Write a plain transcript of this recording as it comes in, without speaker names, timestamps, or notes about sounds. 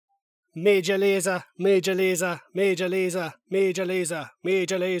Major laser, major laser, major laser, major laser,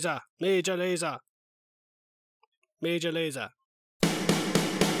 major laser, major laser, major laser.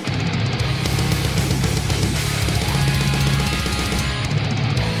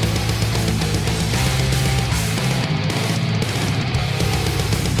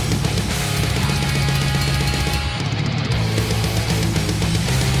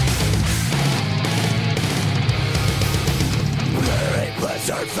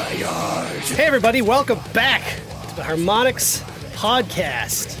 Hey everybody, welcome back to the Harmonix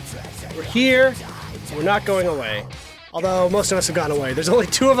Podcast. We're here, we're not going away. Although most of us have gone away. There's only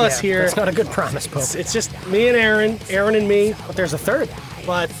two of us here. That's not a good promise, Pope. It's just me and Aaron and me. But there's a third.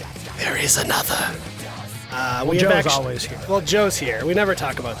 But there is another. Joe's always here. Well, Joe's here. We never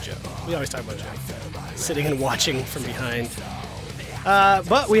talk about Joe. We always talk about Joe. Sitting and watching from behind.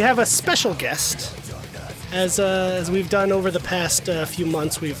 But we have a special guest. As we've done over the past few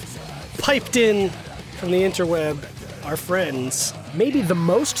months, we've piped in from the interweb our friends. Maybe the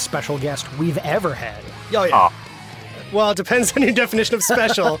most special guest we've ever had. Oh, yeah. Well, it depends on your definition of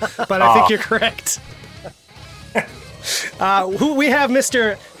special, but I think you're correct. Who we have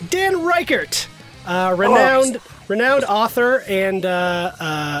Mr. Dan Ryckert, renowned author and of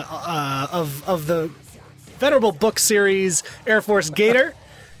the venerable book series Air Force Gator,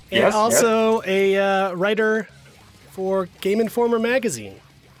 and also a writer for GameInformer Magazine.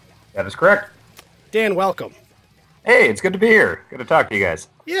 That is correct. Dan, welcome. Hey, it's good to be here. Good to talk to you guys.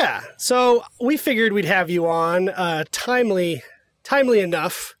 Yeah, so we figured we'd have you on timely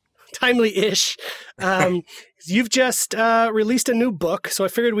enough, timely-ish. You've just released a new book, so I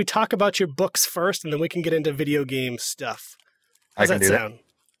figured we'd talk about your books first, and then we can get into video game stuff. How's that sound?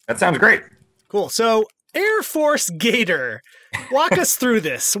 That sounds great. Cool. So, Air Force Gator. Walk us through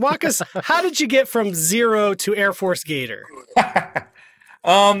this. How did you get from zero to Air Force Gator?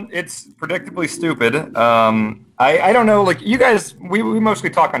 It's predictably stupid. I don't know, like you guys, we mostly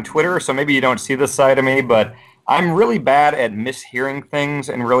talk on Twitter, so maybe you don't see this side of me, but I'm really bad at mishearing things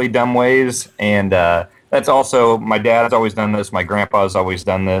in really dumb ways, and that's also, my dad's always done this, my grandpa's always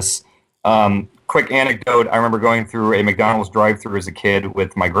done this. Quick anecdote, I remember going through a McDonald's drive-thru as a kid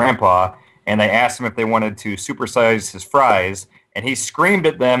with my grandpa, and they asked him if they wanted to supersize his fries, and he screamed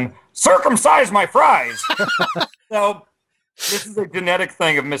at them, "Circumcise my fries!" So this is a genetic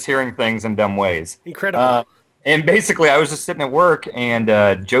thing of mishearing things in dumb ways. Incredible. And basically, I was just sitting at work, and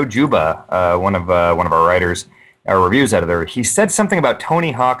Joe Juba, one of our writers, our reviews editor, he said something about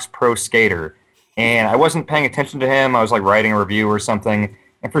Tony Hawk's Pro Skater, and I wasn't paying attention to him. I was like writing a review or something,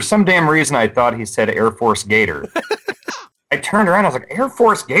 and for some damn reason, I thought he said Air Force Gator. I turned around, I was like, Air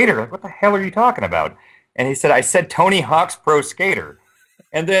Force Gator? Like, what the hell are you talking about? And he said, I said Tony Hawk's Pro Skater.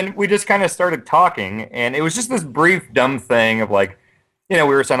 And then we just kind of started talking, and it was just this brief, dumb thing of like, we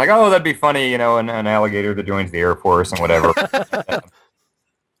were saying like, oh, that'd be funny, an alligator that joins the Air Force and whatever.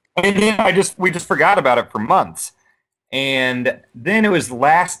 And then we just forgot about it for months. And then it was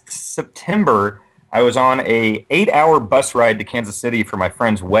last September, I was on a 8-hour bus ride to Kansas City for my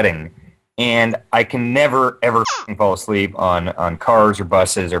friend's wedding. And I can never, ever fall asleep on cars or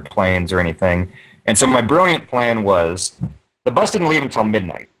buses or planes or anything. And so my brilliant plan was, the bus didn't leave until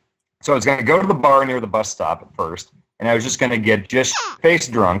midnight. So I was going to go to the bar near the bus stop at first, and I was just going to get just face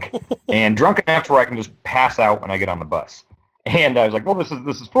drunk, and drunk enough where I can just pass out when I get on the bus. And I was like, well, this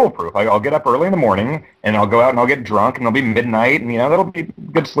is foolproof. I'll get up early in the morning, and I'll go out and I'll get drunk, and it'll be midnight, and that'll be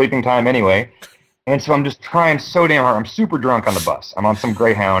good sleeping time anyway. And so I'm just trying so damn hard. I'm super drunk on the bus. I'm on some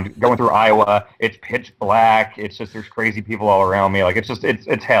Greyhound going through Iowa. It's pitch black. It's just, there's crazy people all around me. Like,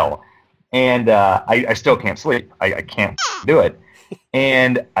 it's hell. And I still can't sleep. I can't do it.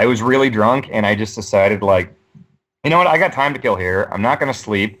 And I was really drunk, and I just decided, like, you know what? I got time to kill here. I'm not going to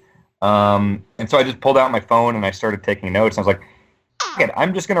sleep. And so I just pulled out my phone, and I started taking notes. I was like,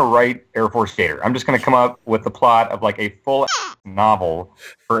 I'm just going to write Air Force Gator. I'm just going to come up with the plot of, like, a full novel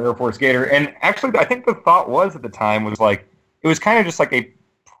for Air Force Gator. And actually, I think the thought was at the time was, like, it was kind of just, like, a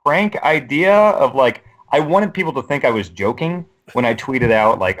prank idea of, like, I wanted people to think I was joking when I tweeted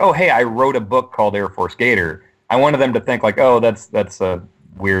out, like, oh, hey, I wrote a book called Air Force Gator. I wanted them to think, like, oh, that's a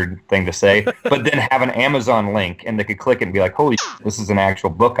weird thing to say, but then have an Amazon link, and they could click it and be like, holy shit, this is an actual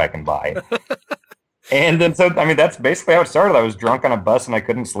book I can buy. And then, so, I mean, that's basically how it started. I was drunk on a bus, and I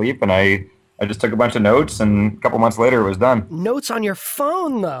couldn't sleep, and I just took a bunch of notes, and a couple months later, it was done. Notes on your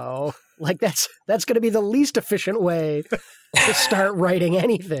phone, though. Like, that's going to be the least efficient way to start writing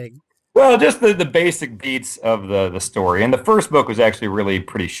anything. Well, just the basic beats of the story. And the first book was actually really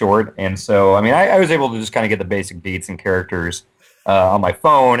pretty short. And so, I mean, I was able to just kind of get the basic beats and characters on my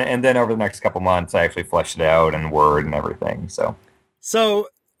phone. And then over the next couple months, I actually fleshed it out in Word and everything. So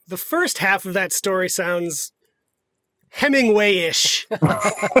the first half of that story sounds Hemingway-ish.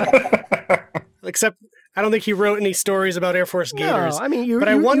 Except I don't think he wrote any stories about Air Force Gators. No, I mean, but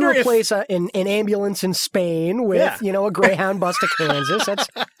I wonder you replace an ambulance in Spain with, a Greyhound bus to Kansas. That's...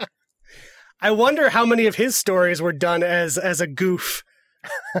 I wonder how many of his stories were done as a goof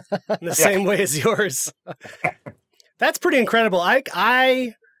in the same way as yours. That's pretty incredible.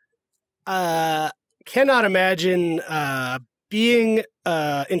 I cannot imagine being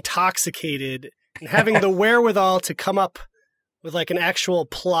intoxicated and having the wherewithal to come up with like an actual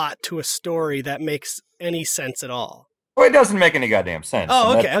plot to a story that makes any sense at all. Well, it doesn't make any goddamn sense.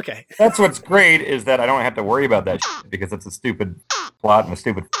 Oh, okay. That's what's great is that I don't have to worry about that shit because it's a stupid plot and a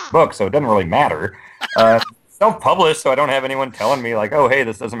stupid book, so it doesn't really matter. Self-published, so I don't have anyone telling me like, oh, hey,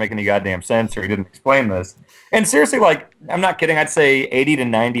 this doesn't make any goddamn sense or he didn't explain this. And seriously, like, I'm not kidding. I'd say 80 to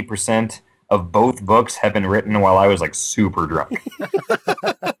 90% of both books have been written while I was like super drunk.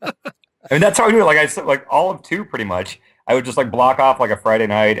 I mean, that's how I do it. Like I said, like all of 2 pretty much. I would just like block off like a Friday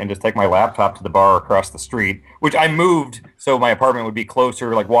night and just take my laptop to the bar across the street, which I moved so my apartment would be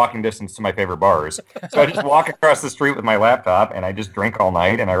closer, like walking distance to my favorite bars. So I just walk across the street with my laptop and I just drink all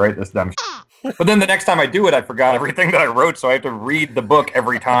night and I write this dumb shit. But then the next time I do it, I forgot everything that I wrote, so I have to read the book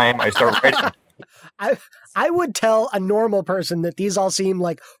every time I start writing. I would tell a normal person that these all seem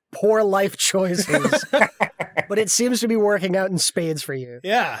like poor life choices, but it seems to be working out in spades for you.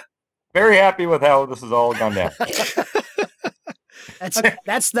 Yeah. Very happy with how this has all gone down.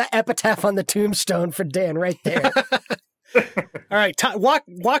 That's the epitaph on the tombstone for Dan right there. All right,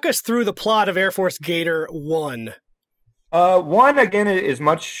 walk us through the plot of Air Force Gator 1. 1, again, is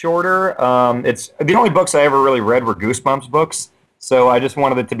much shorter. It's the only books I ever really read were Goosebumps books, so I just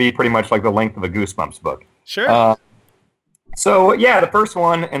wanted it to be pretty much like the length of a Goosebumps book. Sure. So, yeah, the first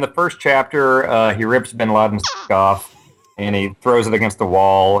one, in the first chapter, he rips Bin Laden's off, and he throws it against the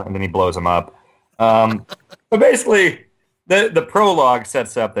wall, and then he blows him up. So basically, the prologue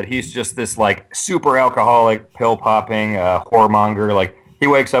sets up that he's just this, like, super alcoholic, pill-popping whoremonger. Like, he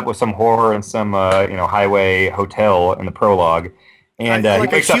wakes up with some whore in some, highway hotel in the prologue. And like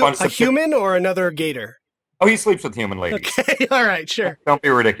he wakes up on a human or another gator? Oh, he sleeps with human ladies. Okay, all right, sure. Don't be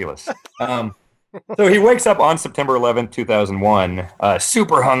ridiculous. So he wakes up on September 11th, 2001,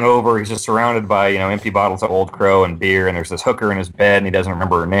 super hungover. He's just surrounded by, empty bottles of Old Crow and beer, and there's this hooker in his bed, and he doesn't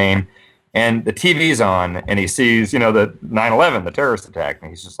remember her name. And the TV's on, and he sees, the 9/11, the terrorist attack, and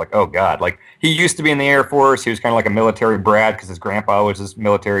he's just like, oh, God. Like, he used to be in the Air Force. He was kind of like a military brat because his grandpa was this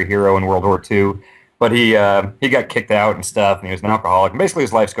military hero in World War II. But he got kicked out and stuff, and he was an alcoholic. And basically,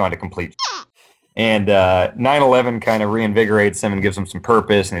 his life's gone to complete And 9/11 kind of reinvigorates him and gives him some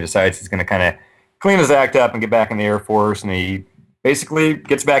purpose, and he decides he's going to kind of clean his act up and get back in the Air Force, and he basically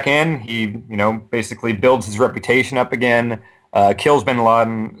gets back in. He, basically builds his reputation up again, kills Bin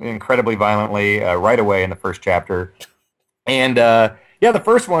Laden incredibly violently right away in the first chapter. And, the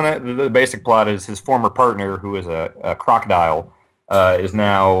first one, the basic plot is his former partner, who is a crocodile, is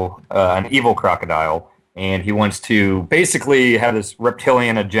now an evil crocodile, and he wants to basically have this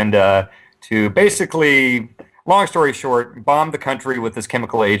reptilian agenda to basically, long story short, bomb the country with this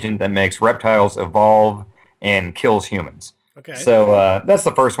chemical agent that makes reptiles evolve and kills humans. Okay. So that's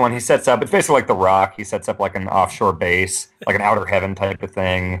the first one. He sets up, it's basically like The Rock. He sets up like an offshore base, like an outer heaven type of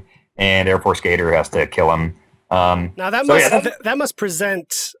thing, and Air Force Gator has to kill him. Now that must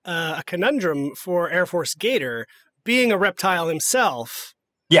present a conundrum for Air Force Gator, being a reptile himself.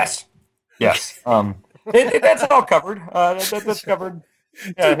 Yes. That's all covered. That's covered.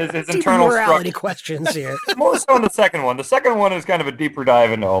 Yeah, his internal morality questions here. More so in the second one. The second one is kind of a deeper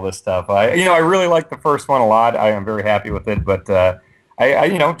dive into all this stuff. I really like the first one a lot. I am very happy with it, but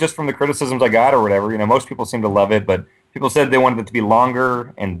I just from the criticisms I got or whatever, most people seem to love it, but people said they wanted it to be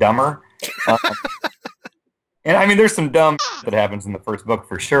longer and dumber. And I mean, there's some dumb that happens in the first book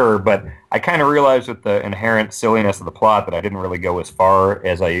for sure, but I kind of realized with the inherent silliness of the plot that I didn't really go as far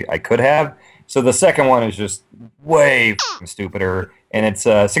as I could have. So the second one is just way stupider, and it's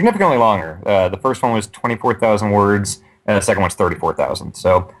significantly longer. The first one was 24,000 words, and the second one's 34,000.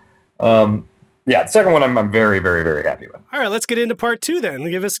 So, the second one I'm very, very, very happy with. All right, let's get into part 2 then.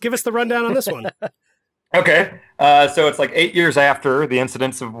 Give us the rundown on this one. Okay, so it's like 8 years after the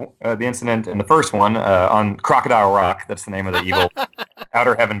incident in the first one on Crocodile Rock. That's the name of the evil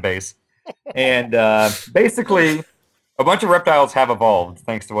outer heaven base, and basically, a bunch of reptiles have evolved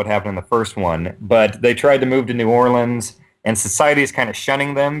thanks to what happened in the first one, but they tried to move to New Orleans, and society is kind of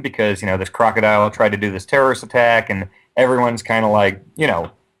shunning them because, this crocodile tried to do this terrorist attack, and everyone's kind of like,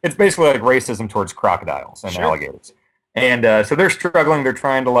 it's basically like racism towards crocodiles and alligators. And so they're struggling. They're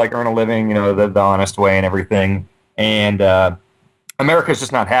trying to, earn a living, the honest way and everything. And America's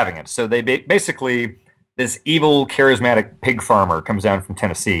just not having it. So they basically, this evil, charismatic pig farmer comes down from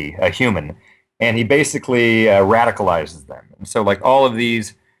Tennessee, a human, and he basically radicalizes them. And so like all of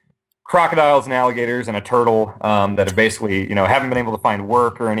these crocodiles and alligators and a turtle that have basically, haven't been able to find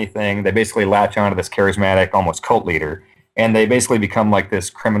work or anything, they basically latch onto this charismatic, almost cult leader. And they basically become like this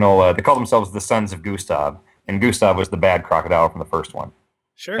criminal. They call themselves the Sons of Gustav. And Gustav was the bad crocodile from the first one.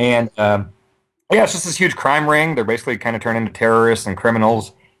 Sure. And it's just this huge crime ring. They're basically kind of turned into terrorists and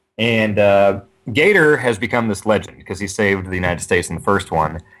criminals. And Gator has become this legend because he saved the United States in the first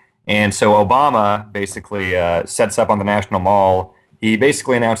one. And so Obama basically sets up on the National Mall. He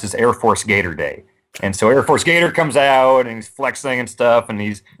basically announces Air Force Gator Day. And so Air Force Gator comes out and he's flexing and stuff, and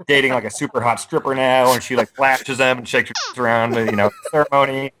he's dating like a super hot stripper now, and she like flashes him and shakes her around,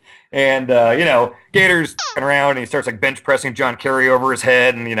 ceremony. And Gator's around and he starts like bench pressing John Kerry over his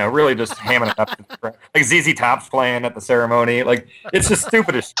head, and really just hamming it up. Like ZZ Top's playing at the ceremony. Like it's just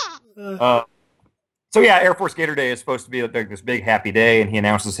stupid as shit. Air Force Gator Day is supposed to be like this big happy day, and he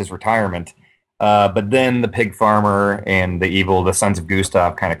announces his retirement. But then the pig farmer and the Sons of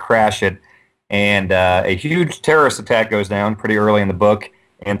Gustav kind of crash it. And a huge terrorist attack goes down pretty early in the book,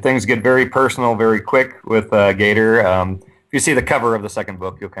 and things get very personal very quick with Gator. If you see the cover of the second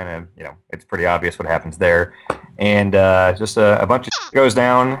book, you'll kind of, it's pretty obvious what happens there. And just a bunch of shit goes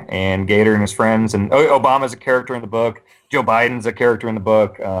down, and Gator and his friends, and Obama's a character in the book. Joe Biden's a character in the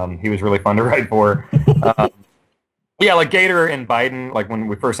book. He was really fun to write for. Like Gator and Biden, like when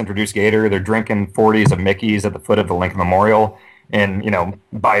we first introduced Gator, they're drinking 40s of Mickeys at the foot of the Lincoln Memorial. And,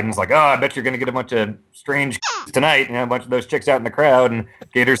 Biden's like, oh, I bet you're going to get a bunch of strange tonight. A bunch of those chicks out in the crowd. And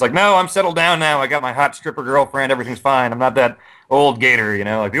Gator's like, no, I'm settled down now. I got my hot stripper girlfriend. Everything's fine. I'm not that old Gator,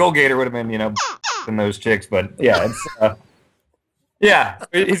 Like the old Gator would have been, in those chicks. But, it's,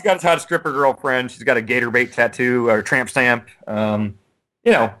 he's got his hot stripper girlfriend. She's got a Gator bait tattoo or tramp stamp.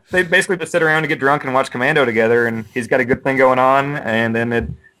 They basically just sit around and get drunk and watch Commando together. And he's got a good thing going on. And then it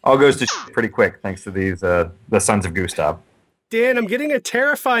all goes to shit pretty quick thanks to these the Sons of Gustav. Dan, I'm getting a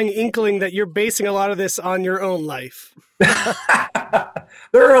terrifying inkling that you're basing a lot of this on your own life. There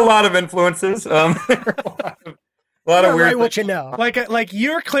are a lot of influences. There are a lot of weird. Right, what you know. Like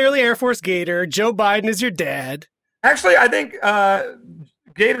you're clearly Air Force Gator. Joe Biden is your dad. Actually, I think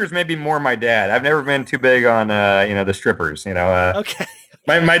Gator's maybe more my dad. I've never been too big on the strippers. Okay.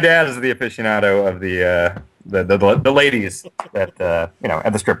 My dad is the aficionado of the ladies at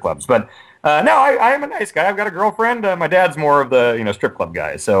at the strip clubs. But no, I am a nice guy. I've got a girlfriend. My dad's more of the strip club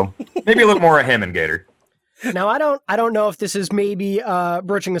guy. So maybe a little more of him and Gator. Now I don't know if this is maybe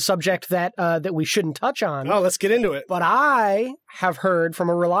broaching a subject that we shouldn't touch on. Oh, let's get into it. But I have heard from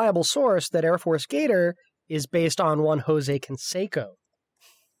a reliable source that Air Force Gator is based on one Jose Canseco.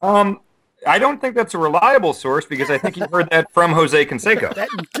 I don't think that's a reliable source because I think you heard that from Jose Canseco. That,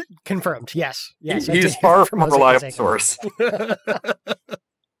 confirmed. Yes. He's far from a reliable source.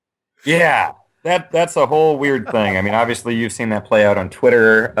 Yeah, that's a whole weird thing. I mean, obviously you've seen that play out on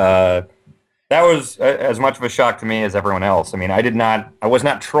Twitter. That was as much of a shock to me as everyone else. I mean, I was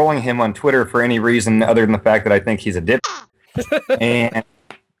not trolling him on Twitter for any reason other than the fact that I think he's a dip. And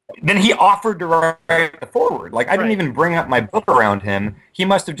then he offered to write the forward. Like, I didn't even bring up my book around him. He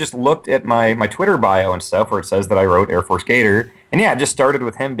must have just looked at my Twitter bio and stuff where it says that I wrote Air Force Gator. And yeah, it just started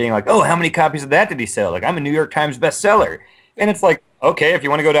with him being like, oh, how many copies of that did he sell? Like, I'm a New York Times bestseller. And it's like, okay, if you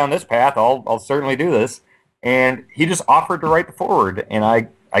want to go down this path, I'll certainly do this. And he just offered to write the forward. And I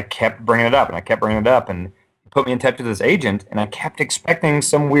kept bringing it up and I kept bringing it up, and he put me in touch with his agent, and I kept expecting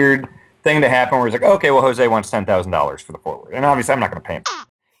some weird thing to happen where he's like, okay, well, Jose wants $10,000 for the forward. And obviously I'm not going to pay him.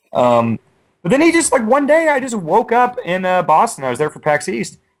 But then he just, like, one day I just woke up in Boston. I was there for PAX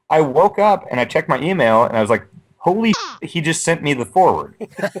East. I woke up and I checked my email and I was like, holy shit, he just sent me the forward.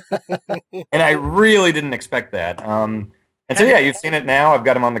 And I really didn't expect that. And so, yeah, you've seen it now. I've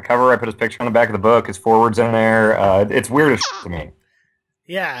got him on the cover. I put his picture on the back of the book. His forward's in there. It's weird as shit to me.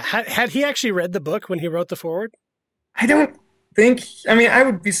 Yeah. Had he actually read the book when he wrote the foreword? I don't think. I mean, I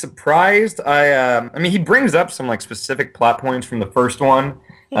would be surprised. I mean, he brings up some like specific plot points from the first one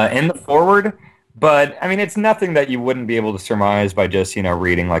in the foreword, but I mean, it's nothing that you wouldn't be able to surmise by just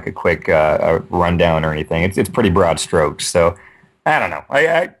reading like a quick rundown or anything. It's pretty broad strokes. So I don't know.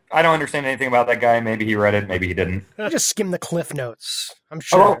 I don't understand anything about that guy. Maybe he read it. Maybe he didn't. I just skim the cliff notes. I'm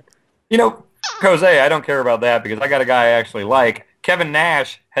sure. Jose, I don't care about that because I got a guy I actually like. Kevin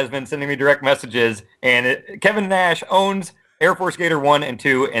Nash has been sending me direct messages, and Kevin Nash owns Air Force Gator 1 and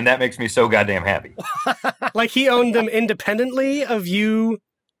 2, and that makes me so goddamn happy. Like he owned them independently of you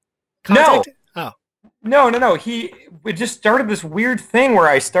contacting? No. Oh. No. We just started this weird thing where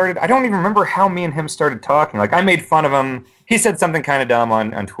I don't even remember how me and him started talking. Like, I made fun of him. he said something kind of dumb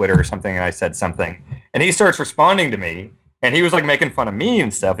on Twitter or something, and I said something, and he starts responding to me, and he was like making fun of me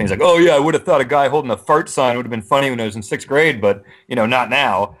and stuff, and he's like, "Oh yeah, I would have thought a guy holding a fart sign would have been funny when I was in 6th grade, but not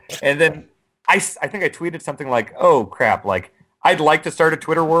now." And then I think I tweeted something like, "Oh crap, like I'd like to start a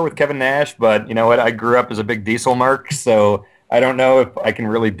Twitter war with Kevin Nash, but you know what? I grew up as a big Diesel mark, so I don't know if I can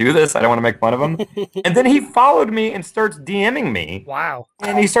really do this. I don't want to make fun of him." And then he followed me and starts DMing me. Wow.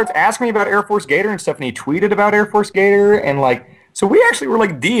 And he starts asking me about Air Force Gator and stuff, and he tweeted about Air Force Gator, and like, so we actually were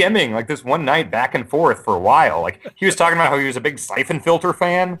like DMing like this one night back and forth for a while. Like he was talking about how he was a big Siphon Filter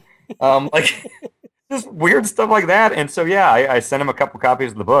fan, like just weird stuff like that. And so yeah, I sent him a couple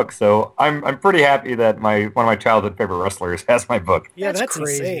copies of the book. So I'm pretty happy that one of my childhood favorite wrestlers has my book. Yeah, that's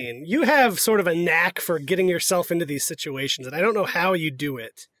insane. You have sort of a knack for getting yourself into these situations, and I don't know how you do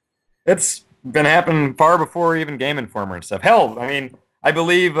it. It's been happening far before even Game Informer and stuff. Hell, I mean, I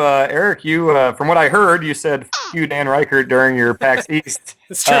believe, Eric, you, from what I heard, you said, "F you, Dan Ryckert," during your PAX East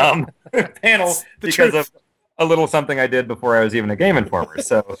panel because of a little something I did before I was even a Game Informer.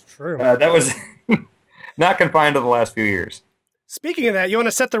 So that was not confined to the last few years. Speaking of that, you want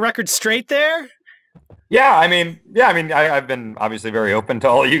to set the record straight there? Yeah, I mean, I've been obviously very open to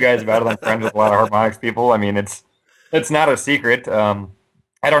all of you guys about it. I'm friends with a lot of harmonics people. I mean, it's not a secret.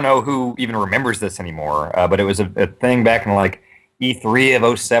 I don't know who even remembers this anymore, but it was a thing back in like E3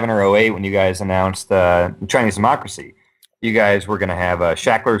 of 07 or 08 when you guys announced Chinese Democracy. You guys were going to have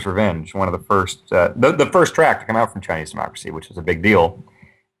Shackler's Revenge, one of the first, the first track to come out from Chinese Democracy, which was a big deal.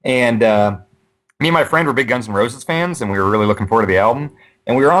 And me and my friend were big Guns N' Roses fans, and we were really looking forward to the album.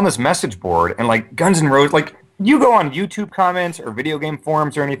 And we were on this message board, and like Guns N' Roses, like you go on YouTube comments or video game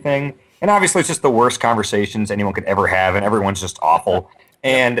forums or anything, and obviously it's just the worst conversations anyone could ever have, and everyone's just awful.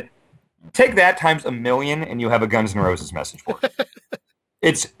 And take that times 1,000,000, and you have a Guns N' Roses message board.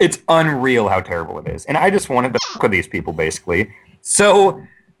 It's unreal how terrible it is. And I just wanted to fuck with these people, basically. So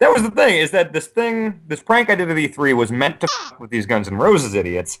that was the thing, is that this prank I did at E3 was meant to fuck with these Guns N' Roses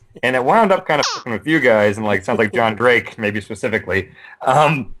idiots, and it wound up kind of fucking with you guys, and like sounds like John Drake, maybe specifically.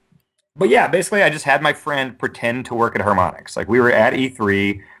 But yeah, basically I just had my friend pretend to work at Harmonix. Like we were at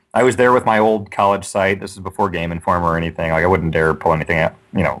E3. I was there with my old college site. This is before Game Informer or anything. Like I wouldn't dare pull anything out,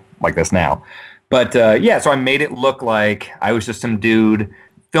 like this now. But yeah, so I made it look like I was just some dude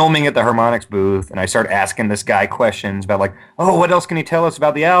filming at the Harmonix booth, and I started asking this guy questions about like, "Oh, what else can you tell us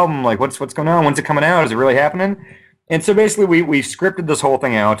about the album? Like, what's going on? When's it coming out? Is it really happening?" And so basically, we scripted this whole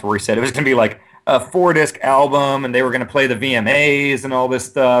thing out where we said it was going to be like a 4-disc album, and they were going to play the VMAs and all this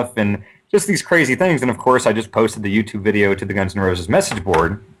stuff, and just these crazy things. And of course, I just posted the YouTube video to the Guns N' Roses message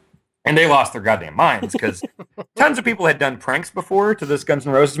board. And they lost their goddamn minds because tons of people had done pranks before to this Guns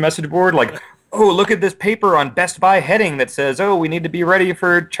N' Roses message board. Like, "Oh, look at this paper on Best Buy heading that says, oh, we need to be ready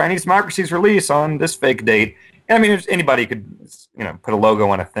for Chinese Democracy's release on this fake date." And I mean, if anybody could, put a logo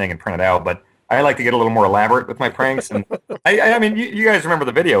on a thing and print it out, but I like to get a little more elaborate with my pranks. And I mean, you guys remember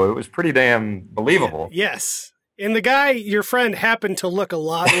the video. It was pretty damn believable. Yes. And the guy, your friend, happened to look a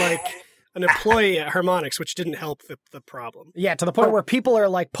lot like an employee at Harmonix, which didn't help the problem. Yeah, to the point where people are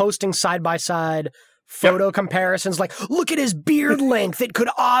like posting side-by-side photo comparisons, like, "Look at his beard length. It could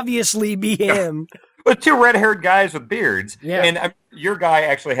obviously be him." With 2 red-haired guys with beards. Yeah. And your guy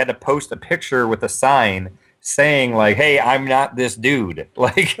actually had to post a picture with a sign saying, like, "Hey, I'm not this dude."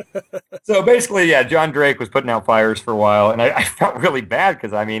 Like, so basically, yeah, John Drake was putting out fires for a while, and I felt really bad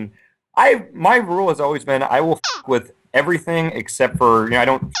because, I mean, my rule has always been I will f*** with everything except for, I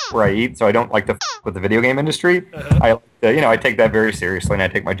don't f*** where I eat, so I don't like to f*** with the video game industry. I take that very seriously, and I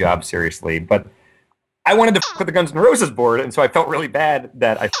take my job seriously, but I wanted to f*** with the Guns N' Roses board, and so I felt really bad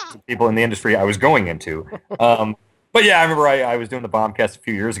that I f***ed with people in the industry I was going into. But yeah, I remember I was doing the Bombcast a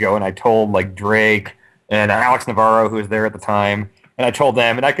few years ago, and I told like Drake and Alex Navarro, who was there at the time, and I told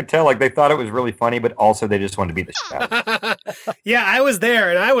them, and I could tell like they thought it was really funny, but also they just wanted to beat the shit out. Yeah, I was there,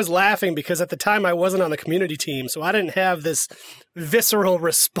 and I was laughing because at the time I wasn't on the community team, so I didn't have this visceral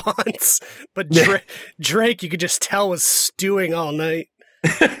response. But Drake, you could just tell, was stewing all night.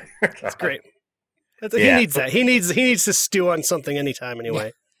 That's great. He needs that. He needs to stew on something anytime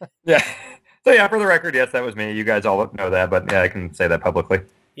anyway. Yeah. So yeah, for the record, yes, that was me. You guys all know that, but yeah, I can say that publicly.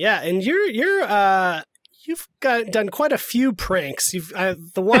 Yeah, and you've done quite a few pranks. The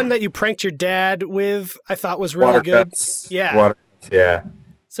one that you pranked your dad with, I thought was really good. Yeah. Yeah.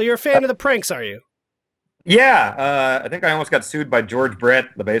 So you're a fan of the pranks, are you? Yeah. I think I almost got sued by George Brett,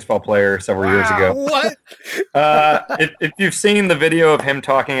 the baseball player, several years ago. What? If you've seen the video of him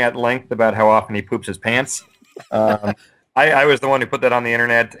talking at length about how often he poops his pants, I was the one who put that on the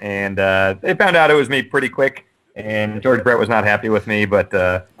internet, and they found out it was me pretty quick. And George Brett was not happy with me, but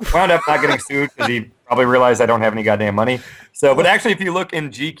wound up not getting sued because he probably realized I don't have any goddamn money. So, but actually, if you look in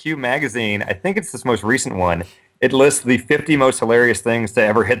GQ magazine, I think it's this most recent one. It lists the 50 most hilarious things to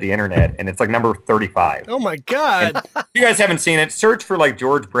ever hit the internet, and it's like number 35. Oh my God! And if you guys haven't seen it, search for like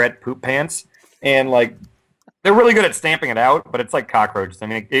George Brett poop pants, and like they're really good at stamping it out, but it's like cockroaches. I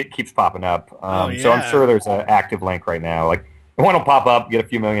mean, it keeps popping up. So I'm sure there's an active link right now. Like the one will pop up, get a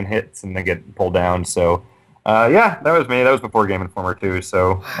few million hits, and then get pulled down. So. Yeah, that was me. That was before Game Informer too.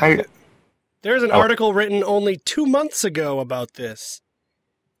 So there's an article written only 2 months ago about this.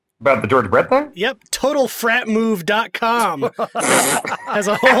 About the George Brett thing? Yep, TotalFratMove.com has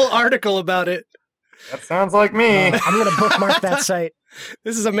a whole article about it. That sounds like me. I'm going to bookmark that site.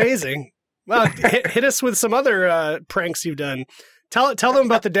 This is amazing. Well, hit us with some other pranks you've done. Tell them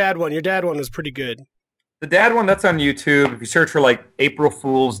about the dad one. Your dad one was pretty good. The dad one, that's on YouTube. If you search for like April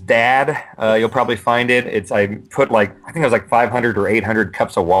Fool's Dad, you'll probably find it. I put like, I think it was like 500 or 800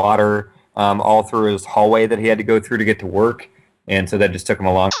 cups of water all through his hallway that he had to go through to get to work. And so that just took him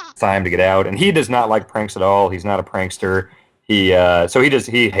a long time to get out. And he does not like pranks at all. He's not a prankster. He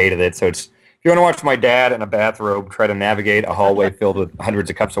hated it. So if you want to watch my dad in a bathrobe try to navigate a hallway filled with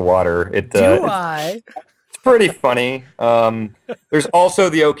hundreds of cups of water, it's pretty funny. There's also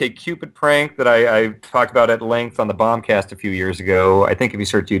the OkCupid prank that I talked about at length on the Bombcast a few years ago. I think if you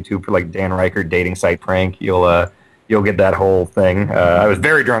search YouTube for like Dan Ryckert dating site prank, you'll get that whole thing. I was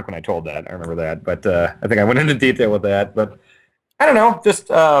very drunk when I told that. I remember that, but I think I went into detail with that. But I don't know.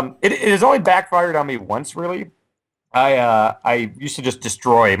 Just it has only backfired on me once, really. I used to just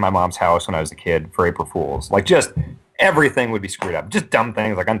destroy my mom's house when I was a kid for April Fools. Like just everything would be screwed up. Just dumb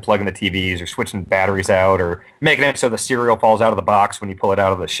things like unplugging the TVs or switching batteries out or making it so the cereal falls out of the box when you pull it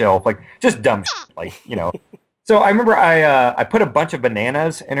out of the shelf. Like just dumb shit, like, you know. So I remember I put a bunch of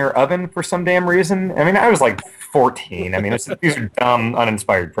bananas in her oven for some damn reason. I mean, I was like 14. I mean, these are dumb,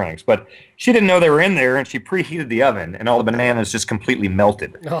 uninspired pranks. But she didn't know they were in there, and she preheated the oven, and all the bananas just completely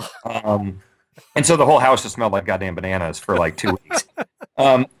melted. And so the whole house just smelled like goddamn bananas for like 2 weeks.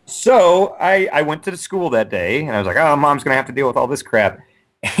 So I went to the school that day, and I was like, oh, Mom's going to have to deal with all this crap.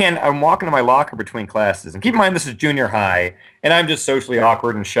 And I'm walking to my locker between classes. And keep in mind, this is junior high, and I'm just socially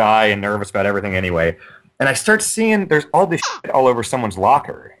awkward and shy and nervous about everything anyway. And I start seeing there's all this shit all over someone's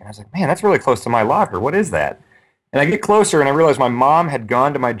locker. And I was like, man, that's really close to my locker. What is that? And I get closer, and I realize my mom had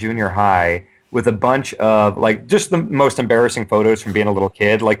gone to my junior high with a bunch of, like, just the most embarrassing photos from being a little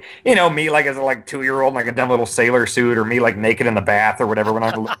kid. Like, you know, me, like, as a, like, 2-year-old in, like, a dumb little sailor suit, or me, like, naked in the bath or whatever when I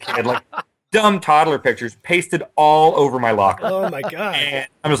was a little kid. Like, dumb toddler pictures pasted all over my locker. Oh, my God. And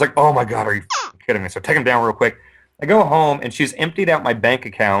I'm just like, oh, my God, are you kidding me? So take them down real quick. I go home, and she's emptied out my bank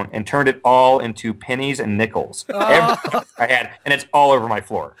account and turned it all into pennies and nickels. Everything I had, and it's all over my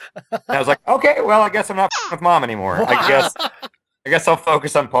floor. And I was like, okay, well, I guess I'm not with Mom anymore. Wow. I guess I'll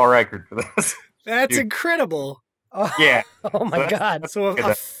focus on Paul Ryckert for this. That's incredible. Yeah. Oh, my God. So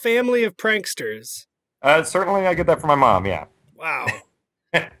a family of pranksters. Certainly I get that from my mom, yeah. Wow.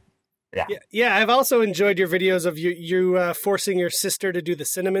 Yeah. Yeah, I've also enjoyed your videos of you forcing your sister to do the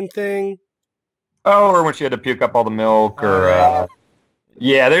cinnamon thing. Oh, or when she had to puke up all the milk, or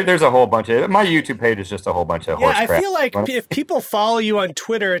there's a whole bunch of. My YouTube page is just a whole bunch of horse crap. I feel like if people follow you on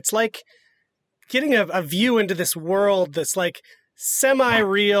Twitter, it's like getting a view into this world that's like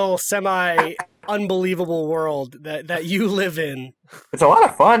semi-real, semi-unbelievable world that you live in. It's a lot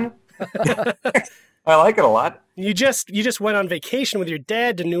of fun. I like it a lot. You just went on vacation with your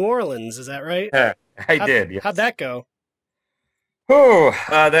dad to New Orleans, is that right? Yeah, I did. Yes. How'd that go? Oh,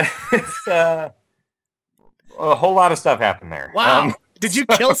 that's a whole lot of stuff happened there. Wow. Did you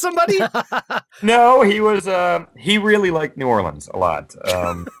kill somebody? No, he really liked New Orleans a lot.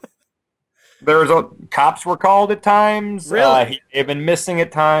 Cops were called at times. Really? He had been missing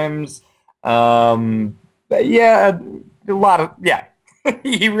at times. But yeah, a lot of, yeah.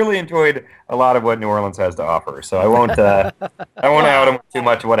 He really enjoyed a lot of what New Orleans has to offer. So I won't out him too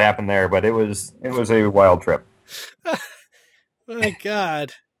much of what happened there, but it was a wild trip. My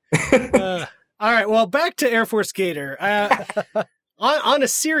God. All right, well, back to Air Force Gator. On a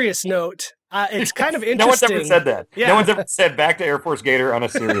serious note, it's kind of interesting. No one's ever said that. Yeah. No one's ever said back to Air Force Gator on a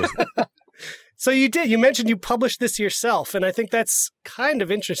serious note. So you did. You mentioned you published this yourself, and I think that's kind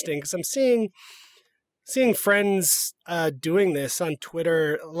of interesting because I'm seeing friends doing this on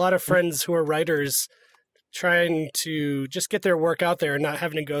Twitter. A lot of friends who are writers trying to just get their work out there and not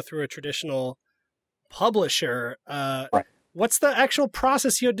having to go through a traditional publisher. Right. What's the actual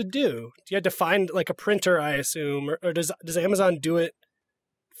process you had to do? You had to find like a printer, I assume, or does Amazon do it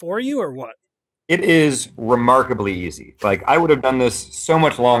for you, or what? It is remarkably easy. Like, I would have done this so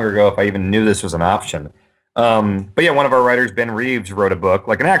much longer ago if I even knew this was an option. But yeah, one of our writers, Ben Reeves, wrote a book,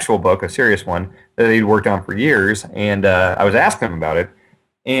 like an actual book, a serious one that he'd worked on for years. And I was asking him about it.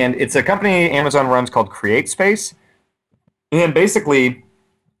 And it's a company Amazon runs called CreateSpace. And basically,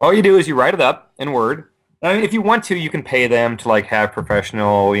 all you do is you write it up in Word. I mean, if you want to, you can pay them to like have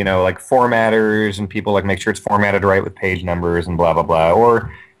professional, like formatters and people like make sure it's formatted right with page numbers and blah blah blah.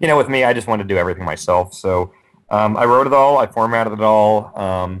 Or with me, I just want to do everything myself. So I wrote it all, I formatted it all.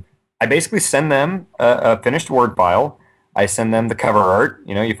 I basically send them a finished Word file. I send them the cover art.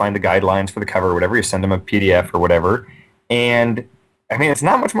 You find the guidelines for the cover or whatever. You send them a PDF or whatever, and I mean, it's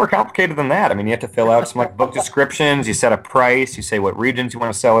not much more complicated than that. I mean, you have to fill out some like book descriptions. You set a price. You say what regions you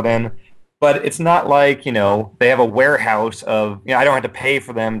want to sell it in. But it's not like, they have a warehouse of, I don't have to pay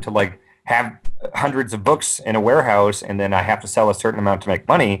for them to like have hundreds of books in a warehouse and then I have to sell a certain amount to make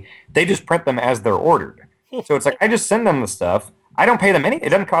money. They just print them as they're ordered. So it's like, I just send them the stuff. I don't pay them it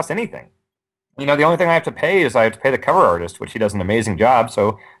doesn't cost anything. The only thing I have to pay is I have to pay the cover artist, which he does an amazing job.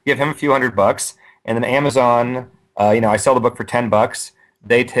 So give him a few $100 and then Amazon, I sell the book for $10.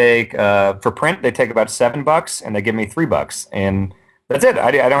 They take, for print, they take about $7 and they give me $3. And that's it.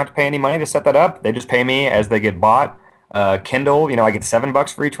 I don't have to pay any money to set that up. They just pay me as they get bought. Kindle, I get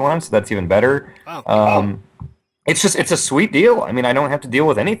 $7 for each one, so that's even better. Wow. It's a sweet deal. I mean, I don't have to deal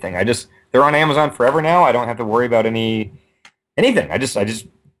with anything. They're on Amazon forever now. I don't have to worry about anything. I just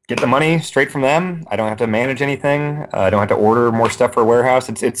get the money straight from them. I don't have to manage anything. I don't have to order more stuff for a warehouse.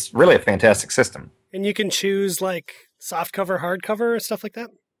 It's really a fantastic system. And you can choose like soft cover, hardcover, stuff like that?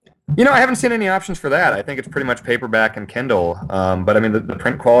 I haven't seen any options for that. I think it's pretty much paperback and Kindle. But I mean, the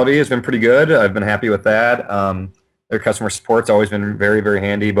print quality has been pretty good. I've been happy with that. Their customer support's always been very, very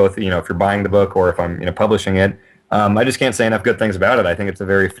handy, both, if you're buying the book or if I'm, publishing it. I just can't say enough good things about it. I think it's a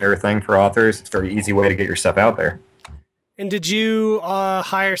very fair thing for authors. It's a very easy way to get your stuff out there. And did you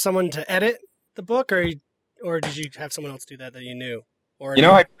hire someone to edit the book or did you have someone else do that you knew? Or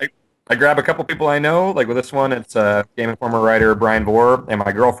I grab a couple people I know. Like with this one, it's GameInformer writer Brian Vore and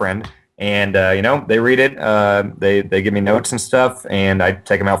my girlfriend. And, they read it. They give me notes and stuff. And I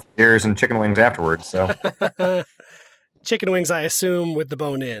take them out for beers and chicken wings afterwards. So chicken wings, I assume, with the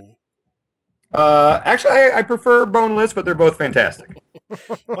bone in. Actually, I prefer boneless, but they're both fantastic.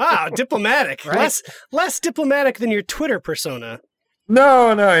 Wow, diplomatic. Right? Less diplomatic than your Twitter persona. No,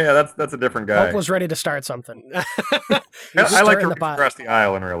 yeah, that's a different guy. Hope was ready to start something. I like to reach across the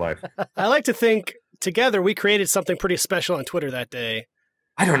aisle in real life. I like to think together we created something pretty special on Twitter that day.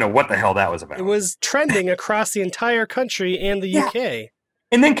 I don't know what the hell that was about. It was trending across the entire country and the UK.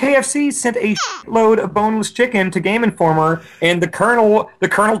 And then KFC sent a load of boneless chicken to Game Informer, and the Colonel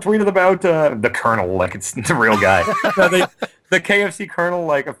tweeted about the Colonel like it's the real guy. The KFC Colonel,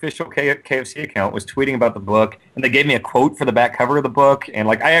 like official KFC account, was tweeting about the book, and they gave me a quote for the back cover of the book, and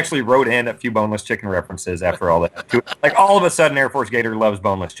like I actually wrote in a few boneless chicken references after all that. Like all of a sudden, Air Force Gator loves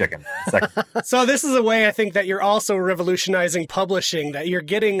boneless chicken. So this is a way I think that you're also revolutionizing publishing. That you're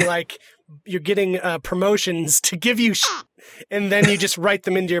getting promotions to give you and then you just write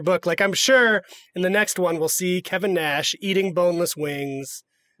them into your book. Like I'm sure in the next one we'll see Kevin Nash eating boneless wings.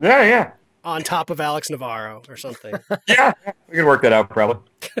 Yeah. On top of Alex Navarro or something. Yeah, we could work that out probably.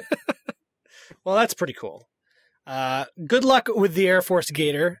 Well, that's pretty cool. Good luck with the Air Force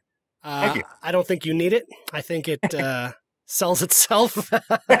Gator. Thank you. I don't think you need it. I think it sells itself.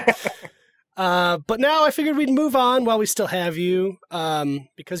 But now I figured we'd move on while we still have you,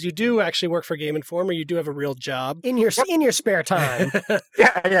 because you do actually work for Game Informer. You do have a real job in your spare time.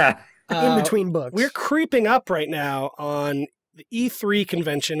 Yeah. In between books, we're creeping up right now on the E3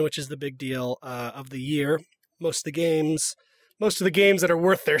 convention, which is the big deal of the year. Most of the games that are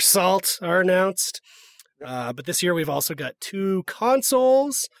worth their salt are announced. But this year we've also got 2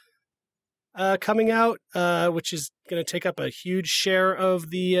 consoles coming out, which is going to take up a huge share of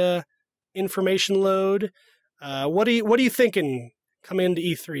the information load. What are you thinking coming into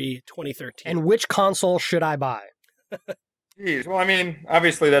E3 2013? And which console should I buy? Geez, well, I mean,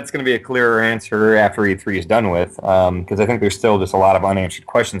 obviously that's going to be a clearer answer after E3 is done with, because I think there's still just a lot of unanswered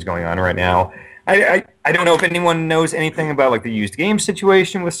questions going on right now. I don't know if anyone knows anything about like the used game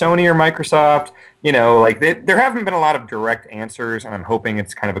situation with Sony or Microsoft. There haven't been a lot of direct answers, and I'm hoping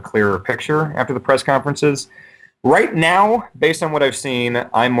it's kind of a clearer picture after the press conferences. Right now, based on what I've seen,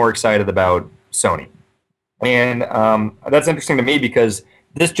 I'm more excited about Sony. And that's interesting to me because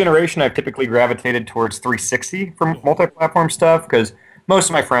this generation, I've typically gravitated towards 360 for multi-platform stuff because most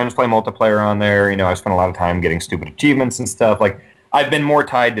of my friends play multiplayer on there. I spent a lot of time getting stupid achievements and stuff. Like, I've been more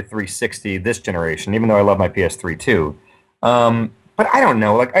tied to 360 this generation, even though I love my PS3 too. But I don't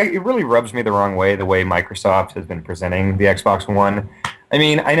know. Like, it really rubs me the wrong way, the way Microsoft has been presenting the Xbox One. I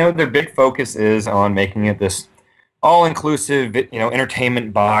mean, I know their big focus is on making it this all-inclusive,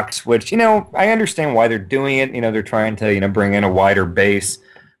 entertainment box, which, I understand why they're doing it. They're trying to, bring in a wider base.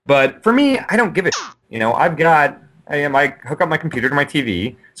 But for me, I don't give a shit. I hook up my computer to my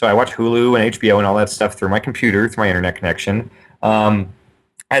TV, so I watch Hulu and HBO and all that stuff through my computer, through my internet connection.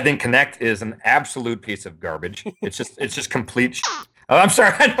 I think Connect is an absolute piece of garbage. It's just complete shit. Oh, I'm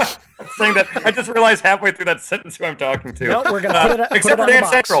sorry. I'm saying that. I just realized halfway through that sentence who I'm talking to. No, we're gonna put it. Except put for it Dance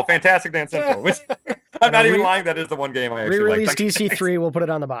Central, fantastic Dance Central. Which, I'm not even lying. That is the one game I actually like. Re-release DC3. We'll put it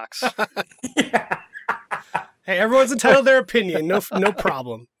on the box. Yeah. Hey, everyone's entitled to their opinion. No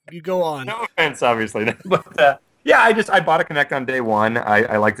problem. You go on. No offense, obviously, but yeah, I bought a Connect on day one.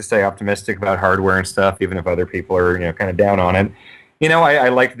 I like to stay optimistic about hardware and stuff, even if other people are kind of down on it. I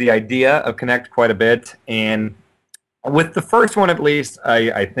liked the idea of Connect quite a bit, and with the first one, at least,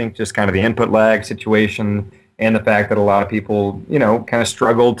 I think just kind of the input lag situation and the fact that a lot of people, kind of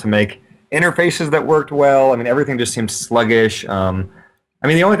struggled to make interfaces that worked well. I mean, everything just seemed sluggish. The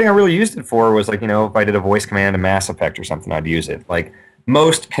only thing I really used it for was if I did a voice command in Mass Effect or something, I'd use it. Like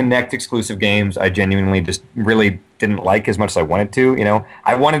most Connect exclusive games, I genuinely just really didn't like as much as I wanted to.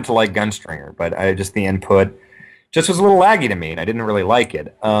 I wanted to like Gunstringer, but the input just was a little laggy to me, and I didn't really like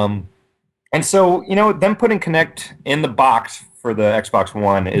it. And so, them putting Connect in the box for the Xbox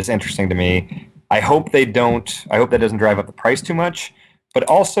One is interesting to me. I hope that doesn't drive up the price too much. But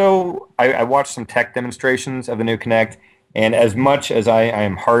also, I watched some tech demonstrations of the new Connect, and as much as I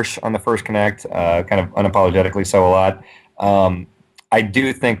am harsh on the first Connect, kind of unapologetically so a lot, I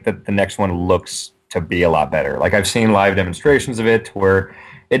do think that the next one looks to be a lot better. Like, I've seen live demonstrations of it where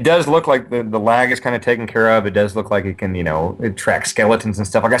it does look like the lag is kind of taken care of. It does look like it can, it tracks skeletons and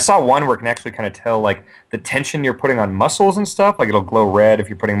stuff. Like I saw one where it can actually kind of tell like the tension you're putting on muscles and stuff. Like it'll glow red if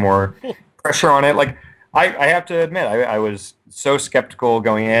you're putting more pressure on it. Like I have to admit, I was so skeptical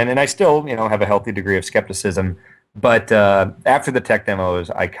going in, and I still, have a healthy degree of skepticism. But after the tech demos,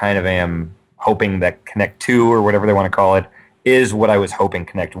 I kind of am hoping that Connect 2 or whatever they want to call it is what I was hoping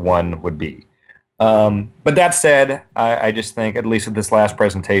Connect 1 would be. But that said, I just think, at least with this last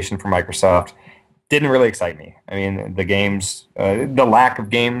presentation from Microsoft, didn't really excite me. I mean, the games, the lack of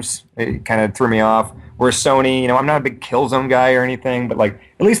games, it kind of threw me off. Whereas Sony, I'm not a big Killzone guy or anything, but at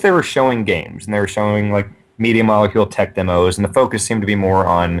least they were showing games, and they were showing Media Molecule tech demos, and the focus seemed to be more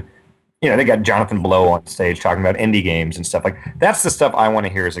on, they got Jonathan Blow on stage talking about indie games and stuff. That's the stuff I want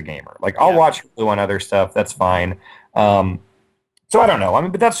to hear as a gamer. I'll watch Hulu on other stuff, that's fine. So I don't know.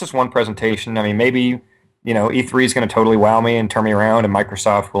 But that's just one presentation. Maybe, E3 is going to totally wow me and turn me around, and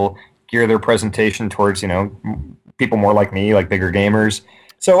Microsoft will gear their presentation towards, people more like me, like bigger gamers.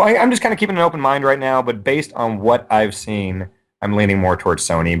 So I'm just kind of keeping an open mind right now, but based on what I've seen, I'm leaning more towards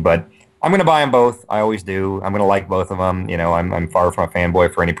Sony. But I'm going to buy them both. I always do. I'm going to like both of them. I'm far from a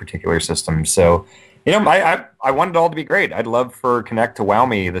fanboy for any particular system. So, I want it all to be great. I'd love for Connect to wow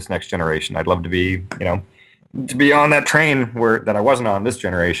me this next generation. I'd love to be, to be on that train that I wasn't on this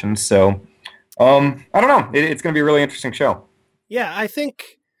generation. So, I don't know. It's going to be a really interesting show. Yeah, I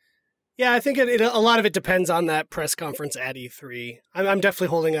think a lot of it depends on that press conference at E3. I'm definitely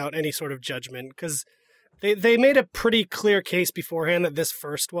holding out any sort of judgment because they made a pretty clear case beforehand that this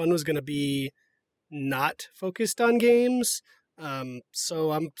first one was going to be not focused on games.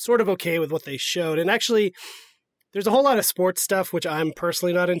 So I'm sort of okay with what they showed. And actually, there's a whole lot of sports stuff, which I'm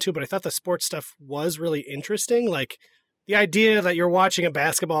personally not into, but I thought the sports stuff was really interesting. Like the idea that you're watching a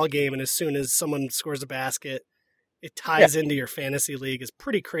basketball game and as soon as someone scores a basket, it ties into your fantasy league is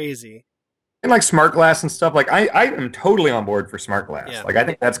pretty crazy. And smart glass and stuff. I am totally on board for smart glass. Yeah. I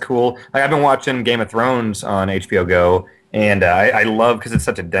think that's cool. I've been watching Game of Thrones on HBO Go, and I love, because it's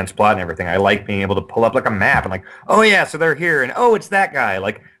such a dense plot and everything, I like being able to pull up a map and oh yeah, so they're here, and oh, it's that guy.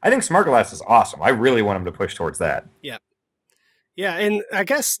 I think smart glass is awesome. I really want them to push towards that. Yeah. Yeah, and I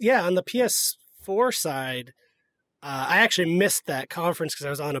guess, on the PS4 side, I actually missed that conference because I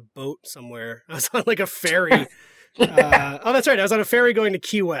was on a boat somewhere. I was on a ferry. Oh, that's right. I was on a ferry going to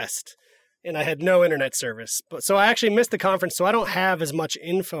Key West, and I had no internet service. So I actually missed the conference, so I don't have as much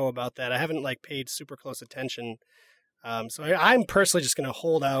info about that. I haven't paid super close attention. So I'm personally just going to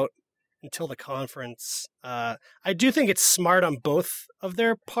hold out until the conference. I do think it's smart on both of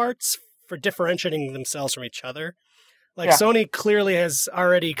their parts for differentiating themselves from each other. Sony clearly has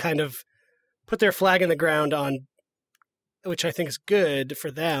already kind of put their flag in the ground on, which I think is good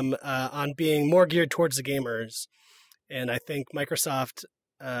for them, on being more geared towards the gamers. And I think Microsoft,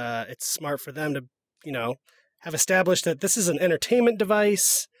 it's smart for them to, have established that this is an entertainment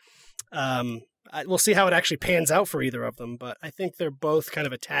device. We'll see how it actually pans out for either of them, but I think they're both kind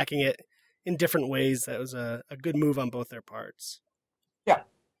of attacking it in different ways. That was a good move on both their parts.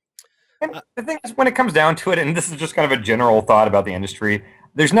 And the thing is, when it comes down to it, and this is just kind of a general thought about the industry,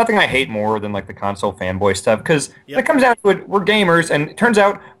 there's nothing I hate more than like the console fanboy stuff. Because when it comes down to it, we're gamers, and it turns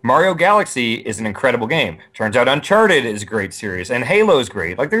out Mario Galaxy is an incredible game. Turns out Uncharted is a great series, and Halo's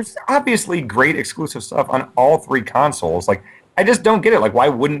great. Like, there's obviously great exclusive stuff on all three consoles. Like, I just don't get it. Like, why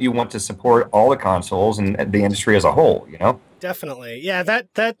wouldn't you want to support all the consoles and the industry as a whole? You know? Definitely, yeah.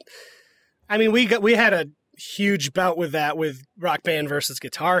 That. I mean, we had a huge bout with that with Rock Band versus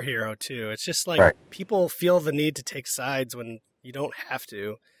Guitar Hero too. It's just like people feel the need to take sides when you don't have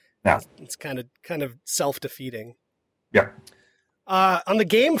to. Yeah. It's kind of self-defeating. Yeah. On the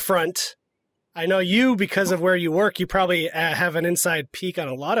game front, I know you, because of where you work, you probably have an inside peek on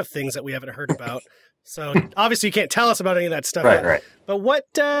a lot of things that we haven't heard about. So obviously you can't tell us about any of that stuff. Right. But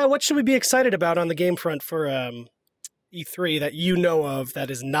what should we be excited about on the game front for E3 that you know of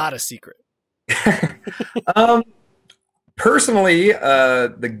that is not a secret? Personally,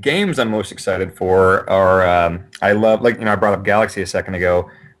 the games I'm most excited for are I love, like, I brought up Galaxy a second ago.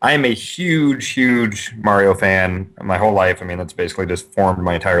 I am a huge Mario fan my whole life. I mean, that's basically just formed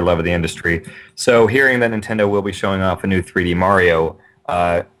my entire love of the industry. So hearing that Nintendo will be showing off a new 3D Mario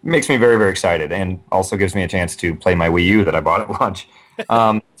makes me very, very excited, and also gives me a chance to play my Wii U that I bought at launch.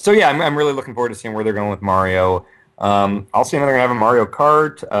 So yeah, I'm really looking forward to seeing where they're going with Mario. Also, they're going to have a Mario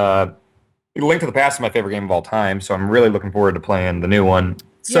Kart. Link to the Past is my favorite game of all time, so I'm really looking forward to playing the new one.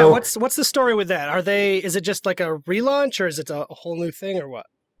 So, yeah, what's the story with that? Is it just like a relaunch, or is it a whole new thing, or what?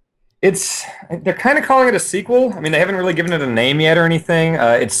 They're kind of calling it a sequel. I mean, they haven't really given it a name yet or anything.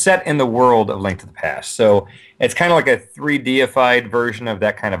 It's set in the world of Link to the Past, so it's kind of like a 3D-ified version of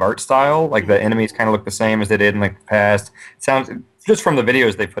that kind of art style. Like, the enemies kind of look the same as they did in Link to the Past. Just from the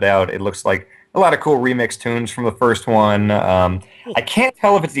videos they put out, it looks like a lot of cool remix tunes from the first one. I can't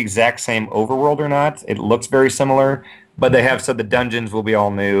tell if it's the exact same overworld or not. It looks very similar, but they have said the dungeons will be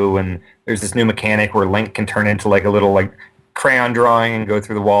all new, and there's this new mechanic where Link can turn into like a little like crayon drawing and go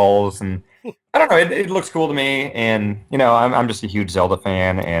through the walls. And I don't know, it looks cool to me. And I'm just a huge Zelda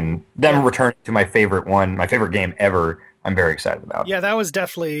fan, and them returning to my favorite game ever, I'm very excited about. Yeah, that was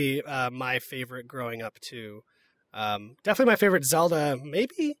definitely my favorite growing up too. Definitely my favorite Zelda.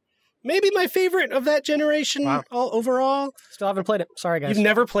 Maybe my favorite of that generation. Wow. Overall. Still haven't played it. Sorry, guys. You've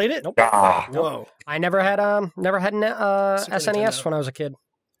never played it? Nope. Whoa. I never had an SNES Nintendo. when I was a kid.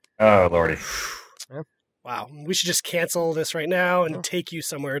 Oh, Lordy. Yeah. Wow. We should just cancel this right now and take you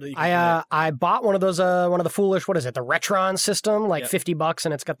somewhere that you can I bought one of those one of the foolish, what is it, the Retron system, like $50,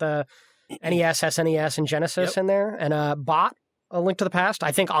 and it's got the NES, SNES, and Genesis in there, and bought A Link to the Past,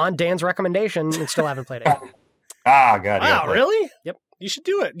 I think on Dan's recommendation, and still haven't played it. God. Wow, really? Yep. You should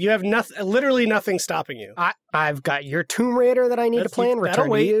do it. You have literally nothing stopping you. I've got your Tomb Raider that I need to play and return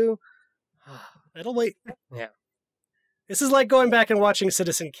to you. That'll wait. Yeah. This is like going back and watching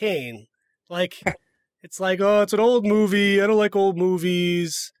Citizen Kane. Like, it's like, oh, it's an old movie. I don't like old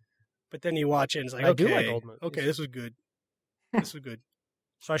movies. But then you watch it and it's like, I do like old movies. Okay, this was good. This was good.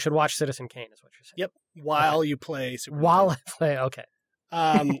 So I should watch Citizen Kane, is what you're saying. Yep. While you play Super While Nintendo. I play, okay.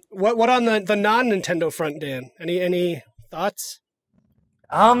 What on the non-Nintendo front, Dan? Any thoughts?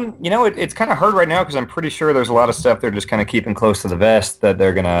 It's kind of hard right now because I'm pretty sure there's a lot of stuff they're just kind of keeping close to the vest that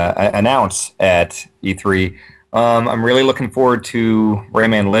they're going to announce at E3. I'm really looking forward to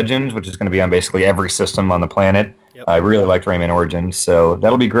Rayman Legends, which is going to be on basically every system on the planet. Yep. I really liked Rayman Origins, so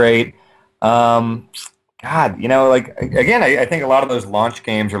that'll be great. I think a lot of those launch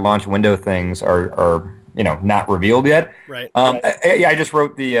games or launch window things are not revealed yet. Right. I just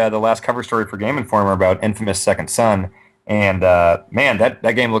wrote the last cover story for Game Informer about Infamous Second Son. And, man, that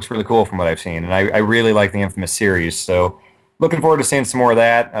game looks really cool from what I've seen. And I really like the Infamous series. So looking forward to seeing some more of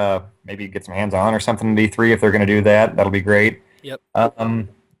that. Maybe get some hands-on or something in E3 if they're going to do that. That'll be great. Yep. I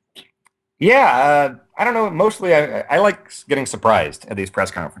don't know. Mostly I like getting surprised at these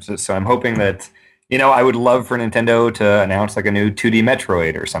press conferences. So I'm hoping that, I would love for Nintendo to announce like a new 2D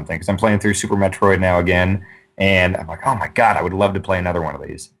Metroid or something. Because I'm playing through Super Metroid now again. And I'm like, oh, my God, I would love to play another one of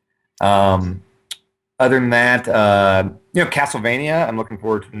these. Other than that, Castlevania, I'm looking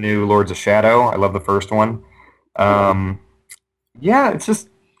forward to the new Lords of Shadow. I love the first one. It's just,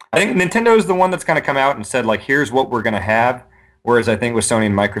 I think Nintendo is the one that's kind of come out and said, like, here's what we're going to have. Whereas I think with Sony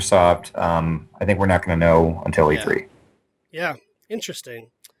and Microsoft, I think we're not going to know until E3. Yeah,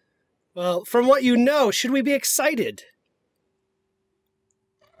 interesting. Well, from what you know, should we be excited?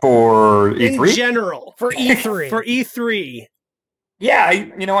 For E3? In general. For E3. For E3. Yeah,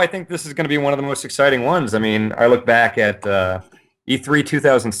 I think this is going to be one of the most exciting ones. I mean, I look back at E3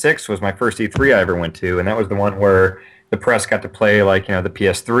 2006 was my first E3 I ever went to, and that was the one where the press got to play like, the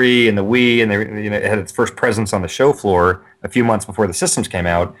PS3 and the Wii, and it had its first presence on the show floor a few months before the systems came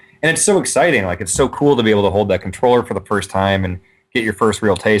out. And it's so exciting. Like, it's so cool to be able to hold that controller for the first time and get your first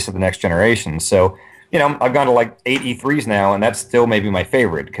real taste of the next generation. So, I've gone to like 8 E3s now, and that's still maybe my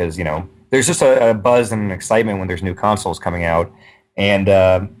favorite because, there's just a buzz and an excitement when there's new consoles coming out. And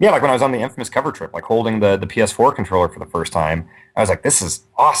like when I was on the infamous cover trip, like holding the PS4 controller for the first time, I was like, this is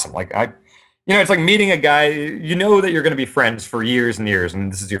awesome. Like it's like meeting a guy, that you're going to be friends for years and years,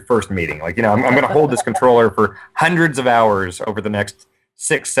 and this is your first meeting. Like, I'm going to hold this controller for hundreds of hours over the next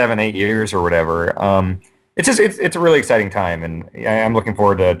 6, 7, 8 years or whatever. It's a really exciting time, and I'm looking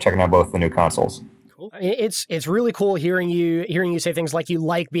forward to checking out both the new consoles. It's really cool hearing you say things like you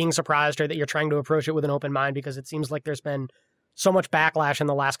like being surprised, or that you're trying to approach it with an open mind, because it seems like there's been so much backlash in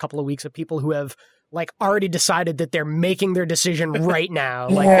the last couple of weeks of people who have like already decided that they're making their decision right now.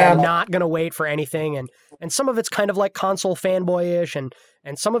 Like they're not going to wait for anything. And some of it's kind of like console fanboyish,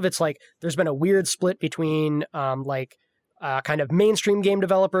 and some of it's like there's been a weird split between kind of mainstream game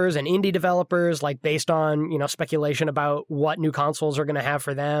developers and indie developers, like based on, speculation about what new consoles are going to have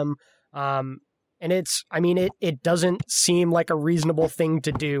for them. And it doesn't seem like a reasonable thing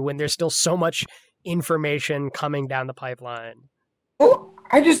to do when there's still so much information coming down the pipeline. Well,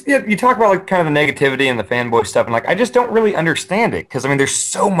 you talk about like kind of the negativity and the fanboy stuff, and like I just don't really understand it because there's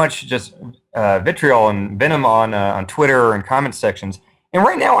so much just vitriol and venom on Twitter and comment sections. And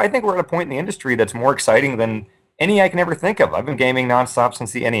right now, I think we're at a point in the industry that's more exciting than any I can ever think of. I've been gaming nonstop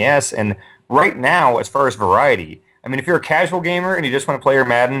since the NES, and right now, as far as variety, if you're a casual gamer and you just want to play your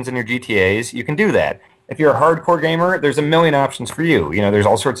Maddens and your GTAs, you can do that. If you're a hardcore gamer, there's a million options for you. There's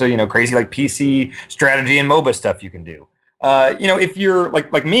all sorts of, crazy like PC strategy and MOBA stuff you can do. If you're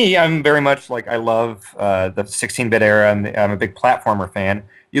like me, I'm very much like I love the 16-bit era, and I'm a big platformer fan.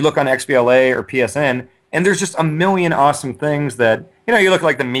 You look on XBLA or PSN, and there's just a million awesome things that, you look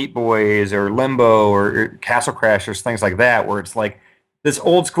like the Meat Boys or Limbo or Castle Crashers, things like that, where it's like this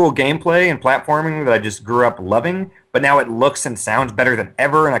old school gameplay and platforming that I just grew up loving, but now it looks and sounds better than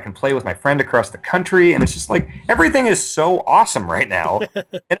ever, and I can play with my friend across the country, and it's just like everything is so awesome right now.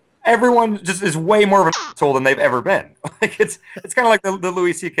 And everyone just is way more of an asshole than they've ever been. Like it's kind of like the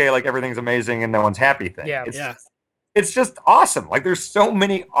Louis C.K. like everything's amazing and no one's happy thing. It's just awesome. Like there's so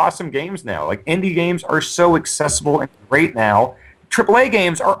many awesome games now. Like indie games are so accessible and great now. AAA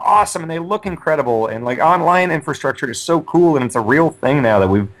games are awesome and they look incredible, and like online infrastructure is so cool, and it's a real thing now that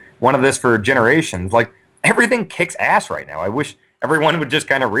we've wanted this for generations. Like everything kicks ass right now. I wish everyone would just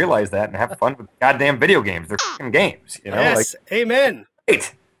kind of realize that and have fun with goddamn video games. They're fucking games, Yes, amen.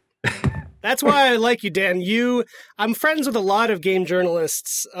 Great. That's why I like you, Dan. I'm friends with a lot of game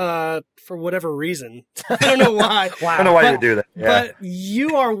journalists for whatever reason. I don't know why. Wow. I don't know why you do that. Yeah. But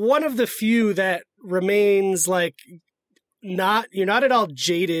you are one of the few that remains like you're not at all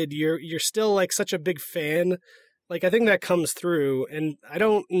jaded. You're still like such a big fan. Like I think that comes through, and I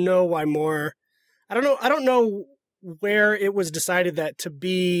don't know why more. I don't know where it was decided that to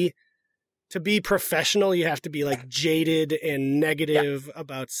be professional, you have to be like jaded and negative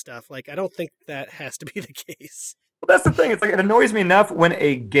about stuff. Like, I don't think that has to be the case. Well, that's the thing. It's like, it annoys me enough when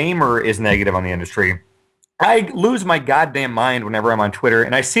a gamer is negative on the industry. I lose my goddamn mind whenever I'm on Twitter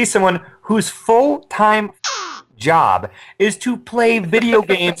and I see someone whose full-time job is to play video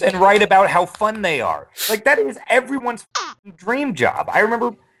games and write about how fun they are. Like, that is everyone's dream job. I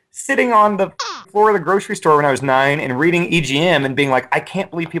remember sitting on the floor of the grocery store when I was 9 and reading EGM and being like, I can't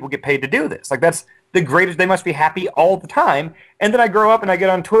believe people get paid to do this. Like, that's the greatest. They must be happy all the time. And then I grow up and I get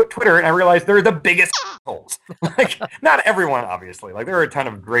on Twitter and I realize they're the biggest assholes. Like, not everyone, obviously. Like, there are a ton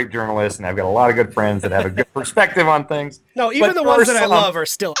of great journalists, and I've got a lot of good friends that have a good perspective on things. No, even the ones that I love are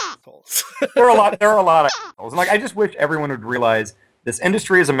still assholes. There are a lot of assholes. And like, I just wish everyone would realize this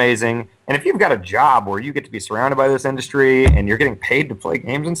industry is amazing, and if you've got a job where you get to be surrounded by this industry and you're getting paid to play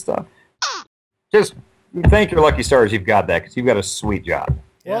games and stuff, just thank your lucky stars you've got that, because you've got a sweet job.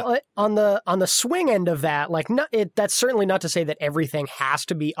 Well, on the swing end of that, like that's certainly not to say that everything has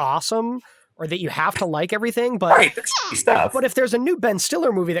to be awesome or that you have to like everything, but right, there's stuff. But if there's a new Ben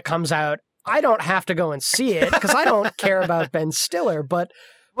Stiller movie that comes out, I don't have to go and see it because I don't care about Ben Stiller, but.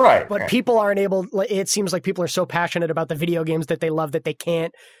 Right. But people aren't able, it seems like people are so passionate about the video games that they love that they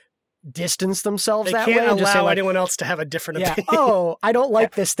can't distance themselves that way. They can't allow like, anyone else to have a different opinion. Oh, I don't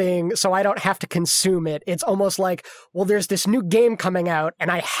like this thing, so I don't have to consume it. It's almost like, well, there's this new game coming out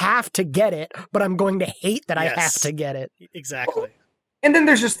and I have to get it, but I'm going to hate that I have to get it. Exactly. And then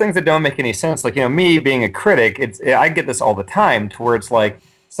there's just things that don't make any sense. Like, me being a critic, I get this all the time to where it's like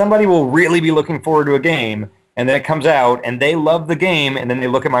somebody will really be looking forward to a game, and then it comes out, and they love the game, and then they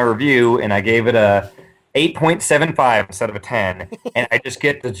look at my review, and I gave it a 8.75 instead of a 10, and I just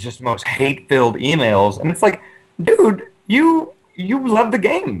get the just most hate-filled emails, and it's like, dude, you love the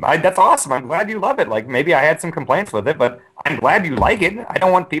game. That's awesome. I'm glad you love it. Like, maybe I had some complaints with it, but I'm glad you like it. I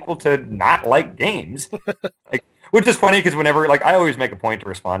don't want people to not like games. Like, which is funny because whenever, like, I always make a point to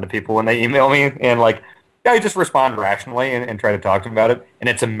respond to people when they email me, and like, I just respond rationally and try to talk to them about it. And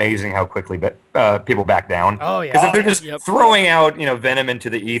it's amazing how quickly people back down. Oh, yeah. Because if they're just throwing out, venom into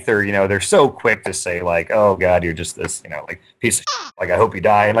the ether, they're so quick to say, like, oh, God, you're just this, like, piece of shit. Like, I hope you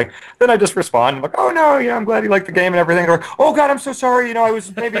die. And, like, then I just respond, and like, oh, no, I'm glad you like the game and everything. Or, oh, God, I'm so sorry. I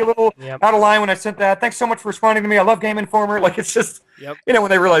was maybe a little out of line when I sent that. Thanks so much for responding to me. I love Game Informer. Like, it's just, when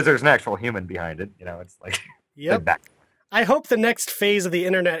they realize there's an actual human behind it, it's like, back. I hope the next phase of the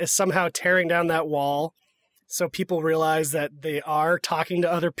internet is somehow tearing down that wall, so people realize that they are talking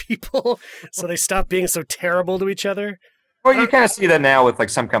to other people, so they stop being so terrible to each other. Well, you kind of see that now with, like,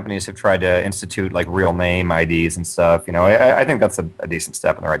 some companies have tried to institute, like, real name IDs and stuff. I think that's a decent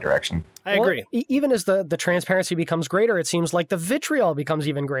step in the right direction. I agree. Even as the transparency becomes greater, it seems like the vitriol becomes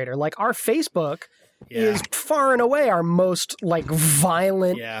even greater. Like, our Facebook is far and away our most, like,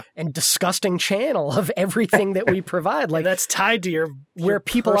 violent and disgusting channel of everything that we provide. Like, and that's tied to your where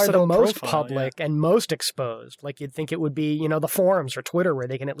people are the most profile, public and most exposed. Like, you'd think it would be, the forums or Twitter where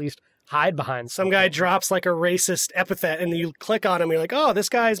they can at least hide behind some guy drops like a racist epithet, and you click on him, and you're like, oh, this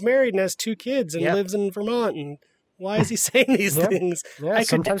guy's married and has 2 kids and lives in Vermont, and why is he saying these things? Yeah, I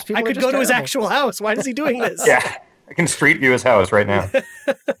could go to his actual house. Why is he doing this? Yeah, I can street view his house right now.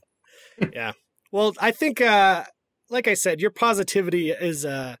 Yeah. Well, I think, like I said, your positivity is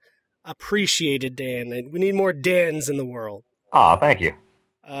appreciated, Dan. And we need more Dans in the world. Oh, thank you.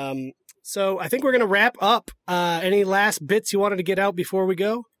 So I think we're going to wrap up. Any last bits you wanted to get out before we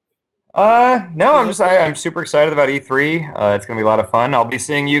go? No, I'm super excited about E3. It's going to be a lot of fun. I'll be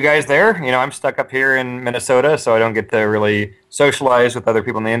seeing you guys there. I'm stuck up here in Minnesota, so I don't get to really socialize with other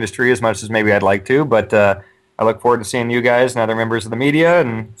people in the industry as much as maybe I'd like to, but I look forward to seeing you guys and other members of the media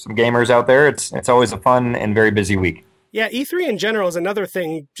and some gamers out there. It's always a fun and very busy week. Yeah, E3 in general is another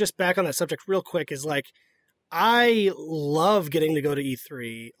thing, just back on that subject real quick, is like, I love getting to go to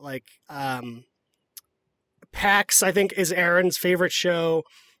E3. Like, PAX, I think, is Aaron's favorite show.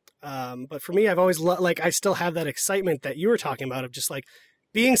 But for me, I've always I still have that excitement that you were talking about of just like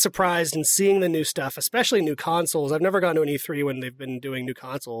being surprised and seeing the new stuff, especially new consoles. I've never gone to an E3 when they've been doing new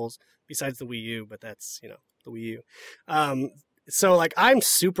consoles besides the Wii U, but that's, the Wii U. So like, I'm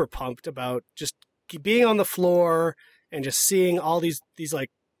super pumped about just being on the floor and just seeing all these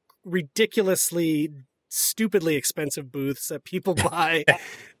like ridiculously, stupidly expensive booths that people buy.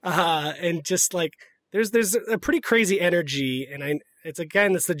 And just like, there's a pretty crazy energy, and it's the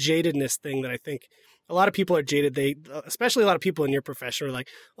jadedness thing that I think a lot of people are jaded. Especially a lot of people in your profession are like,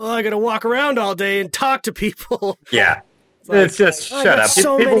 oh, I got to walk around all day and talk to people. Yeah. It's just shut up.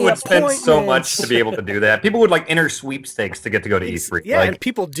 People would spend so much to be able to do that. People would like enter sweepstakes to get to go to E3. Yeah, and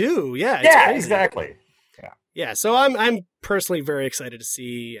people do. Yeah, it's yeah, crazy. Exactly. Yeah, so I'm personally very excited to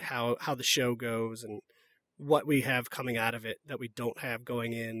see how the show goes and what we have coming out of it that we don't have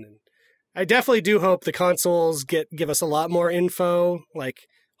going in. And I definitely do hope the consoles give us a lot more info. Like,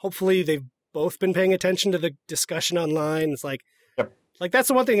 hopefully they've both been paying attention to the discussion online. It's like, like that's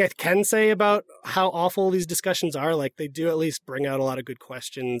the one thing I can say about how awful these discussions are. Like, they do at least bring out a lot of good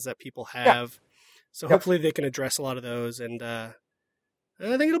questions that people have. Yeah. So hopefully they can address a lot of those, and I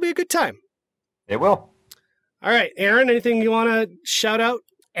think it'll be a good time. It will. All right, Aaron, anything you want to shout out?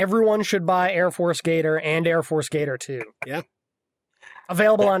 Everyone should buy Air Force Gator and Air Force Gator 2. Yeah.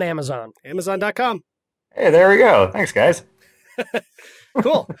 Available on Amazon. Amazon.com. Hey, there we go. Thanks, guys.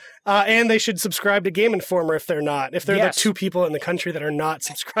 Cool. And they should subscribe to Game Informer if they're not. If they're the 2 people in the country that are not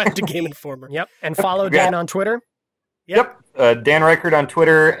subscribed to Game Informer. Yep. And follow Dan on Twitter. Yep. Dan Ryckert on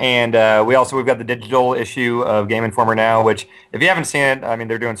Twitter. And we've got the digital issue of Game Informer now, which if you haven't seen it, I mean,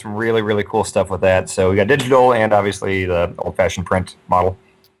 they're doing some really, really cool stuff with that. So we got digital and obviously the old-fashioned print model.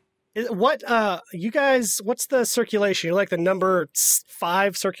 You guys, what's the circulation? You're like the number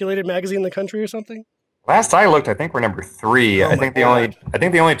 5 circulated magazine in the country or something? Last I looked, I think we're number 3. I think the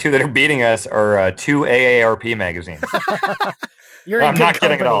only 2 that are beating us are 2 AARP magazines. I'm not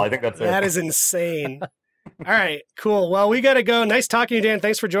kidding at all. I think that's it. That is insane. All right, cool. Well, we got to go. Nice talking to you, Dan.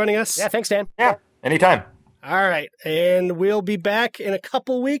 Thanks for joining us. Yeah, thanks, Dan. Yeah, anytime. All right, and we'll be back in a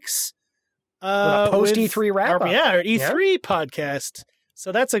couple weeks. Post E3 wrap up. Our E3 podcast.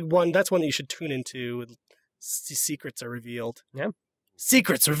 So that's one that you should tune into. Secrets are revealed. Yeah.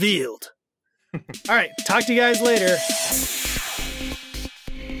 Secrets revealed. All right. Talk to you guys later.